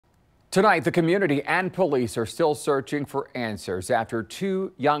Tonight, the community and police are still searching for answers after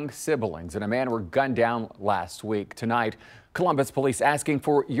two young siblings and a man were gunned down last week. Tonight, Columbus police asking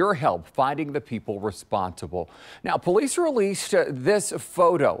for your help finding the people responsible. Now, police released this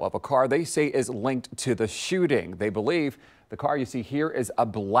photo of a car they say is linked to the shooting. They believe the car you see here is a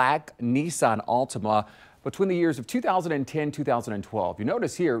black Nissan Altima between the years of 2010 2012. You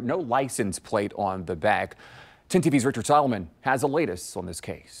notice here no license plate on the back. 10 TV's Richard Solomon has the latest on this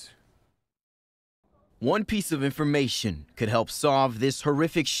case. One piece of information could help solve this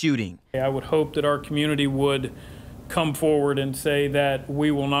horrific shooting. I would hope that our community would come forward and say that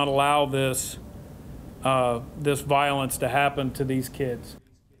we will not allow this violence to happen to these kids.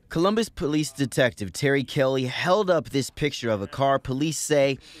 Columbus Police Detective Terry Kelley held up this picture of a car police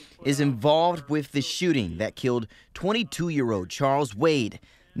say is involved with the shooting that killed 22-year-old Charles Wade,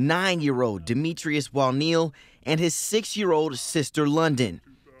 9-year-old Demetrius Walneal, and his 6-year-old sister London.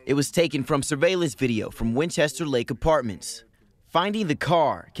 It was taken from surveillance video from Winchester Lake Apartments. Finding the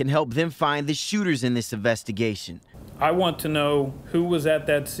car can help them find the shooters in this investigation. I want to know who was at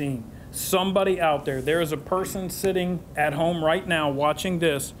that scene. Somebody out there. There is a person sitting at home right now watching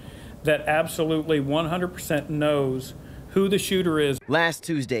this that absolutely 100% knows who the shooter is. Last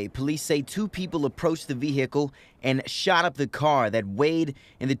Tuesday, police say two people approached the vehicle and shot up the car that Wade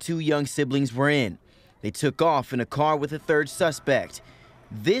and the two young siblings were in. They took off in a car with a third suspect.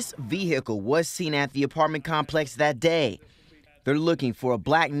 This vehicle was seen at the apartment complex that day. They're looking for a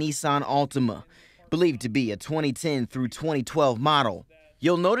black Nissan Altima, believed to be a 2010 through 2012 model.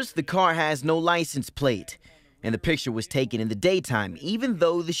 You'll notice the car has no license plate, and the picture was taken in the daytime, even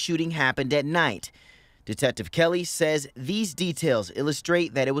though the shooting happened at night. Detective Kelley says these details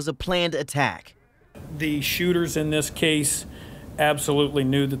illustrate that it was a planned attack. The shooters in this case absolutely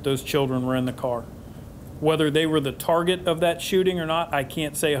knew that those children were in the car. Whether they were the target of that shooting or not, I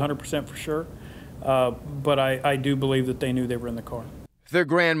can't say 100% for sure, but I do believe that they knew they were in the car. Their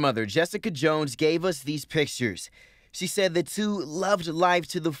grandmother, Jessica Jones, gave us these pictures. She said the two loved life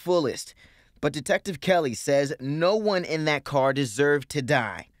to the fullest, but Detective Kelley says no one in that car deserved to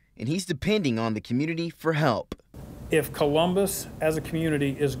die, and he's depending on the community for help. If Columbus as a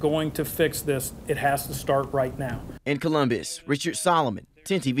community is going to fix this, it has to start right now. In Columbus, Richard Solomon,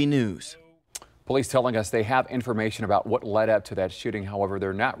 10 TV News. Police telling us they have information about what led up to that shooting. However,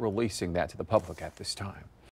 they're not releasing that to the public at this time.